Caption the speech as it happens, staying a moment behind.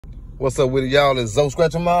What's up with it, y'all? It's Zoe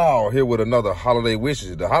Scratch 'em All here with another holiday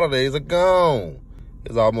wishes. The holidays are gone.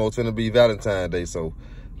 It's almost gonna be Valentine's Day, so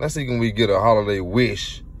let's see can we get a holiday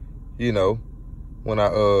wish, you know, when I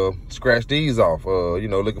scratch these off. You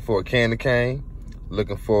know, looking for a candy cane,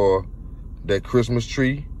 looking for that Christmas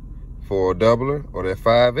tree for a doubler or that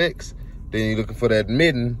 5X. Then you're looking for that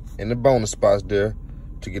mitten in the bonus spots there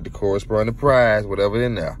to get the corresponding prize, whatever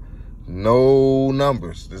in there. No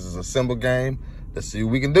numbers. This is a simple game. Let's see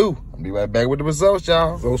what we can do. I'll be right back with the results,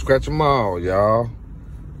 y'all. Go scratch them all, y'all.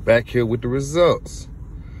 Back here with the results.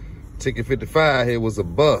 Ticket 55 here was a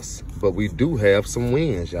bust, but we do have some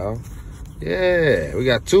wins, y'all. Yeah, we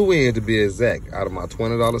got 2 wins to be exact out of my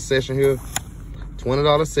 $20 session here.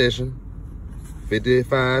 $20 session.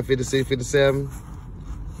 55, 56, 57,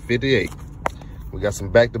 58. We got some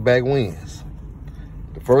back-to-back wins.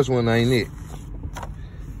 The first one ain't it.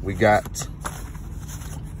 We got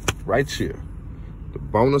right here, the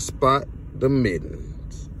bonus spot, the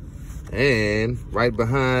mittens. And right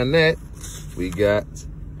behind that, we got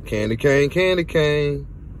candy cane.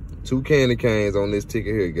 2 candy canes on this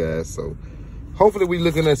ticket here, guys. So hopefully we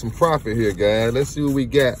looking at some profit here, guys. Let's see what we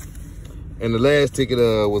got. And the last ticket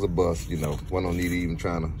was a bust, you know. One don't need even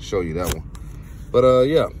trying to show you that one. But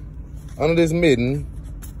yeah, under this mitten,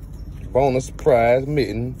 bonus prize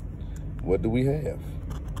mitten, what do we have?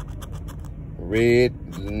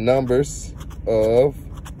 Red numbers of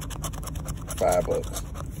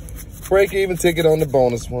 $5. Break even ticket on the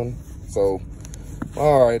bonus one. So,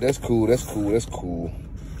 all right, that's cool.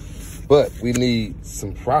 But we need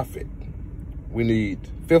some profit. We need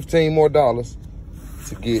 $15 more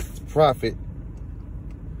to get profit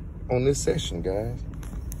on this session, guys.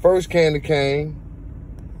 First candy cane,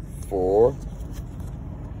 4.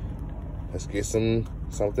 Let's get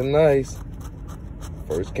something nice.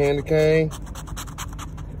 First candy cane,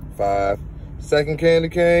 5. Second candy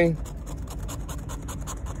cane,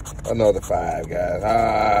 another 5,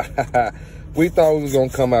 guys. We thought we was gonna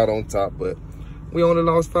come out on top, but we only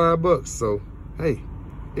lost $5. So, hey,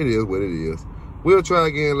 it is what it is. We'll try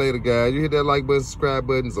again later, guys. You hit that like button, subscribe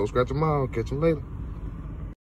button, so scratch them all. Catch them later.